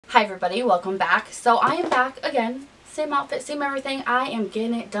Hi everybody, welcome back. So I am back again, same outfit, same everything. I am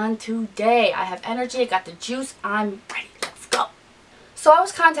getting it done today. I have energy, I got the juice, I'm ready, let's go. So I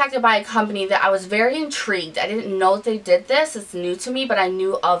was contacted by a company that I was very intrigued. I didn't know that they did this, it's new to me, but I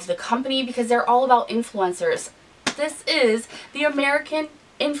knew of the company because they're all about influencers. This is the American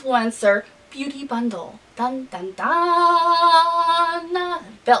Influencer Beauty Bundle. Dun dun dun!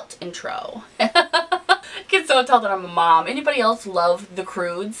 Belt intro. I can so tell that I'm a mom. Anybody else love the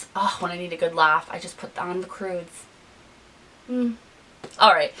Crudes? Oh, when I need a good laugh, I just put on the Crudes.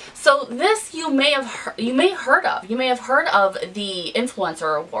 Alright, so this you may have heard of. You may have heard of the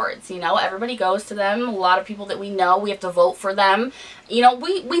Influencer Awards. You know, everybody goes to them. A lot of people that we know, we have to vote for them. You know,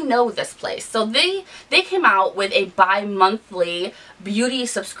 we know this place. So they came out with a bi-monthly beauty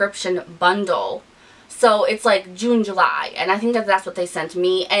subscription bundle. So it's like June, July, and I think that that's what they sent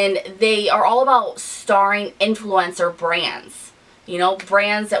me, and they are all about starring influencer brands. You know,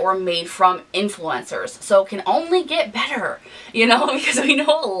 brands that were made from influencers. So it can only get better, you know, because we know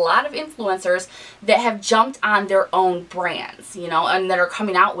a lot of influencers that have jumped on their own brands, you know, and that are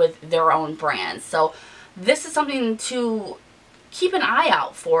coming out with their own brands. So this is something to keep an eye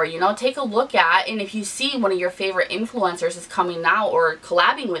out for, you know, take a look at, and if you see one of your favorite influencers is coming out or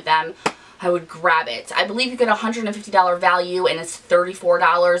collabing with them, I would grab it. I believe you get a $150 value and it's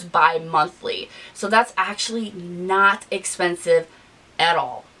 $34 bi-monthly. So that's actually not expensive at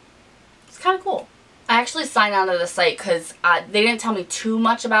all. It's kind of cool. I actually signed on to the site because they didn't tell me too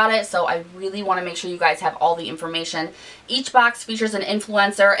much about it, so I really want to make sure you guys have all the information. Each box features an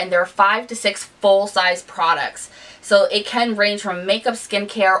influencer, and there are 5 to 6 full-size products. So it can range from makeup,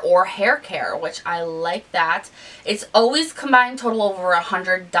 skincare, or hair care, which I like that. It's always combined total over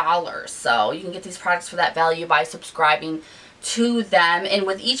 $100, so you can get these products for that value by subscribing to them. And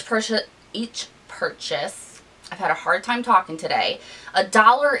with each purchase, I've had a hard time talking today,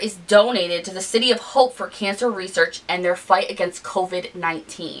 $1 is donated to the City of Hope for cancer research and their fight against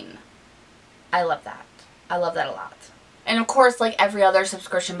COVID-19. I love that. I love that a lot. And of course, like every other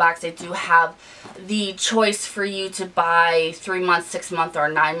subscription box, they do have the choice for you to buy 3 months, 6 months, or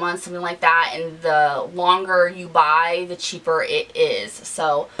 9 months, something like that. And the longer you buy, the cheaper it is.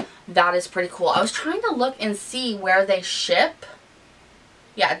 So that is pretty cool. I was trying to look and see where they ship.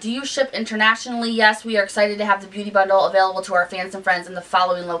 Yeah, do you ship internationally? Yes, we are excited to have the beauty bundle available to our fans and friends in the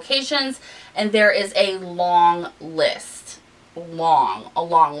following locations. And there is a long list. A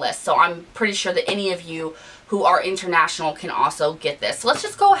long list. So I'm pretty sure that any of you who are international can also get this. So let's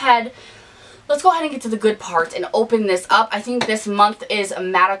just go ahead. Let's go ahead and get to the good part and open this up. I think this month is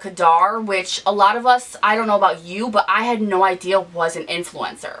Mascara, which a lot of us, I don't know about you, but I had no idea was an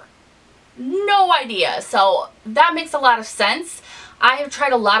influencer. No idea. So that makes a lot of sense. I have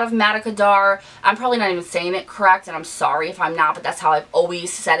tried a lot of Mascara. I'm probably not even saying it correct, and I'm sorry if I'm not, but that's how I've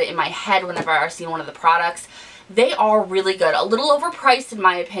always said it in my head whenever I've seen one of the products. They are really good. A little overpriced in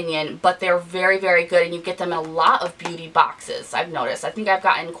my opinion, but they're very, very good, and you get them in a lot of beauty boxes, I've noticed. I think I've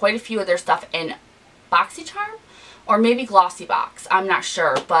gotten quite a few of their stuff in BoxyCharm or maybe Glossy Box. I'm not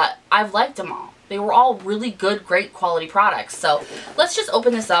sure, but I've liked them all. They were all really good, great quality products. So let's just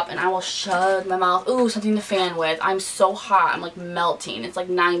open this up and I will shut my mouth. Ooh, something to fan with. I'm so hot. I'm like melting. It's like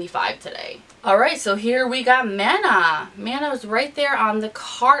 95 today. Alright, so here we got Manna. Manna was right there on the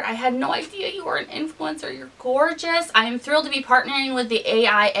cart. I had no idea you were an influencer. You're gorgeous. I am thrilled to be partnering with the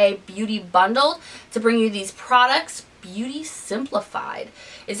AIA Beauty Bundle to bring you these products. Beauty Simplified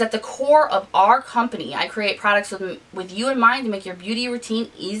is at the core of our company. I create products with you in mind to make your beauty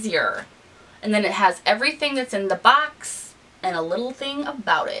routine easier. And then it has everything that's in the box and a little thing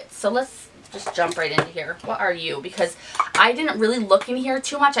about it. So let's just jump right into here. What are you? Because I didn't really look in here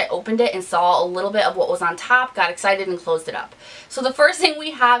too much. I opened it and saw a little bit of what was on top, got excited and closed it up. So the first thing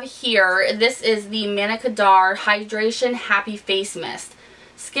we have here, this is the Mascara Hydration Happy Face Mist.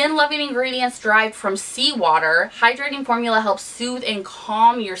 Skin-loving ingredients derived from seawater. Hydrating formula helps soothe and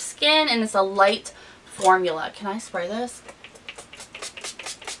calm your skin, and it's a light formula. Can I spray this?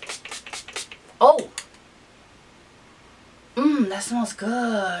 Oh! That smells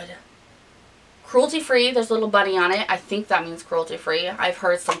good. Cruelty-free, there's a little bunny on it. I think that means cruelty-free. I've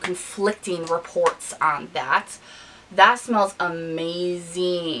heard some conflicting reports on that. That smells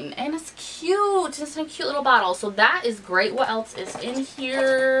amazing. And it's cute. It's in a cute little bottle. So that is great. What else is in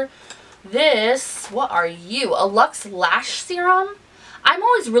here? This, what are you? A Luxe Lash Serum? I'm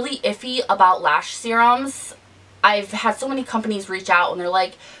always really iffy about lash serums. I've had so many companies reach out and they're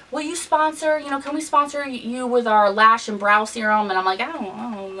like, will you sponsor, you know, can we sponsor you with our lash and brow serum? And I'm like, I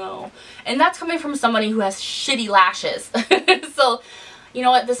don't know. And that's coming from somebody who has shitty lashes. So You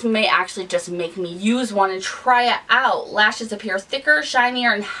know what? This may actually just make me use one and try it out. Lashes appear thicker,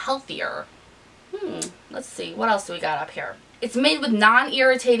 shinier, and healthier. Let's see. What else do we got up here? It's made with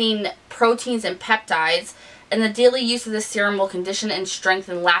non-irritating proteins and peptides, and the daily use of this serum will condition and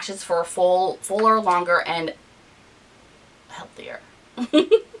strengthen lashes for a fuller, longer, and healthier.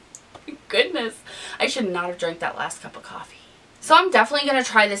 Goodness. I should not have drank that last cup of coffee. So I'm definitely going to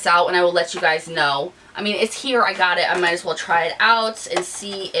try this out, and I will let you guys know. I mean, it's here. I got it. I might as well try it out and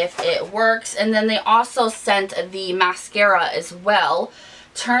see if it works. And then they also sent the mascara as well.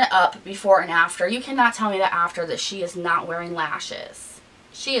 Turn it up before and after. You cannot tell me that after that she is not wearing lashes.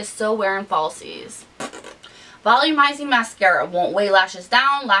 She is so wearing falsies. Volumizing mascara won't weigh lashes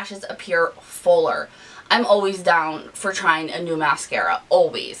down. Lashes appear fuller. I'm always down for trying a new mascara.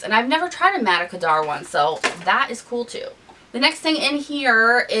 Always. And I've never tried a Madacadar one, so that is cool too. The next thing in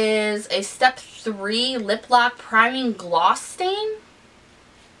here is a Step 3 Lip Lock Priming Gloss Stain.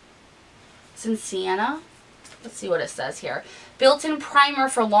 It's in Sienna. Let's see what it says here. Built-in primer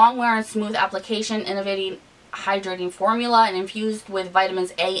for long wear and smooth application, innovating hydrating formula, and infused with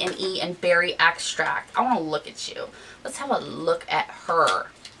vitamins A and E and berry extract. I want to look at you. Let's have a look at her.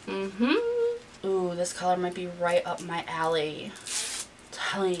 Ooh, this color might be right up my alley. I'm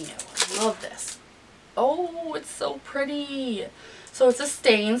telling you, I love this. Oh, it's so pretty. So it's a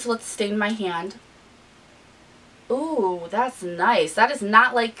stain, so let's stain my hand. Ooh, that's nice. That is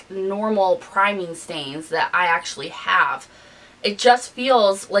not like normal priming stains that I actually have. It just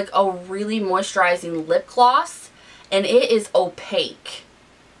feels like a really moisturizing lip gloss, and it is opaque.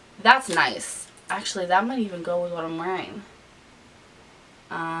 That's nice. Actually, that might even go with what I'm wearing.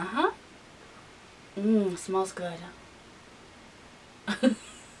 Smells good.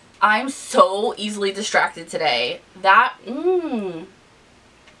 I'm so easily distracted today. That,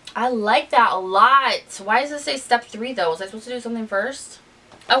 I like that a lot. Why does it say Step 3 though? Was I supposed to do something first?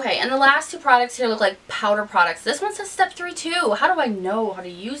 Okay, and the last two products here look like powder products. This one says Step 3 too. How do I know how to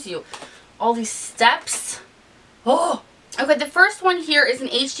use you? All these steps. Oh! Okay, the first one here is an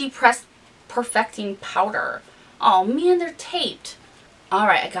HD Press Perfecting Powder. Oh man, they're taped.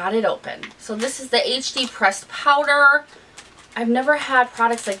 Alright, I got it open. So this is the HD Pressed Powder. I've never had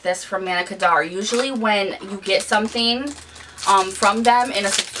products like this from Madacadar. Usually when you get something from them in a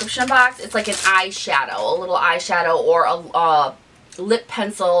subscription box, it's like an eyeshadow, a little eyeshadow, or a lip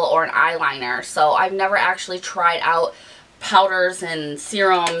pencil or an eyeliner. So I've never actually tried out powders and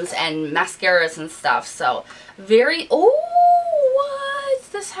serums and mascaras and stuff. So very, oh,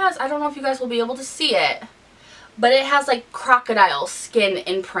 what? This has, I don't know if you guys will be able to see it, but it has like crocodile skin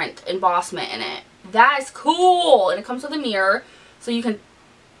imprint embossment in it. That is cool. And it comes with a mirror, so you can,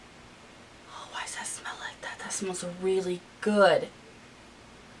 oh, why does that smell like that? That smells really good.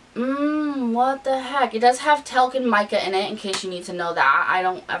 What the heck? It does have talc and mica in it, in case you need to know that. I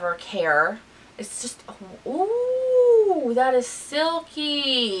don't ever care. It's just, ooh, that is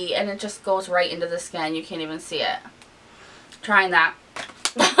silky. And it just goes right into the skin. You can't even see it. Trying that.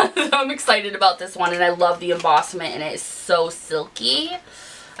 I'm excited about this one, and I love the embossment, and it is so silky.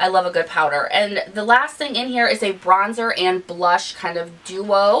 I love a good powder. And the last thing in here is a bronzer and blush kind of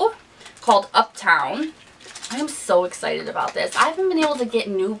duo called Uptown. I am so excited about this. I haven't been able to get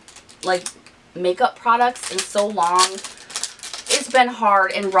new like makeup products in so long. It's been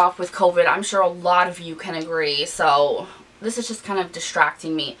hard and rough with COVID. I'm sure a lot of you can agree. So this is just kind of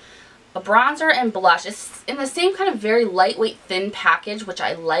distracting me. A bronzer and blush. It's in the same kind of very lightweight thin package, which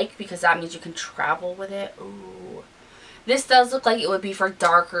I like because that means you can travel with it. Ooh. This does look like it would be for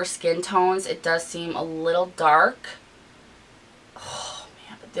darker skin tones. It does seem a little dark. Oh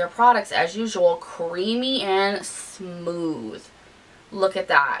man, but their products, as usual, creamy and smooth. Look at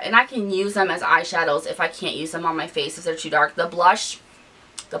that. And I can use them as eyeshadows if I can't use them on my face if they're too dark. The blush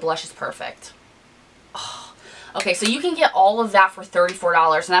is perfect. Oh. Okay, so you can get all of that for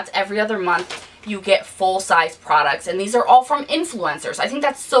 $34, and that's every other month you get full-size products. And these are all from influencers. I think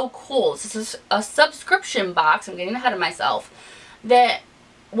that's so cool. This is a subscription box, I'm getting ahead of myself, that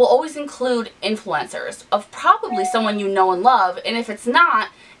will always include influencers of probably someone you know and love. And if it's not,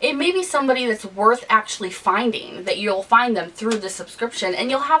 it may be somebody that's worth actually finding, that you'll find them through the subscription, and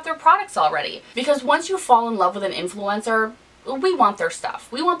you'll have their products already. Because once you fall in love with an influencer, we want their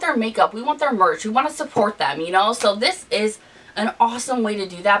stuff. We want their makeup. We want their merch. We want to support them, you know? So this is an awesome way to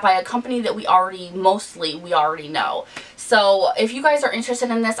do that by a company that we already know. So if you guys are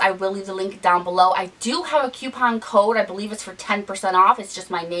interested in this, I will leave the link down below. I do have a coupon code. I believe it's for 10% off. It's just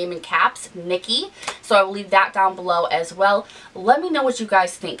my name in caps, Niki. So I will leave that down below as well. Let me know what you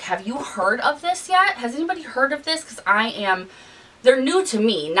guys think. Have you heard of this yet? Has anybody heard of this? Because I am They're new to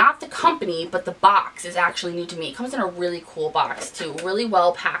me, not the company, but the box is actually new to me. It comes in a really cool box too, really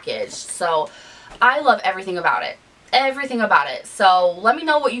well packaged. So I love everything about it. Everything about it. So let me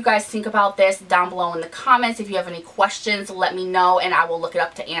know what you guys think about this down below in the comments. If you have any questions, let me know and I will look it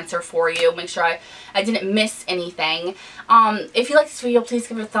up to answer for you. Make sure I didn't miss anything. If you like this video, please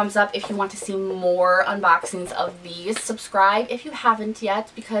give it a thumbs up. If you want to see more unboxings of these, subscribe if you haven't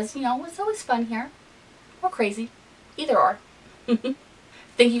yet, because, you know, it's always fun here. Or crazy. Either or.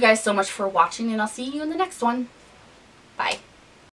 Thank you guys so much for watching, and I'll see you in the next one. Bye.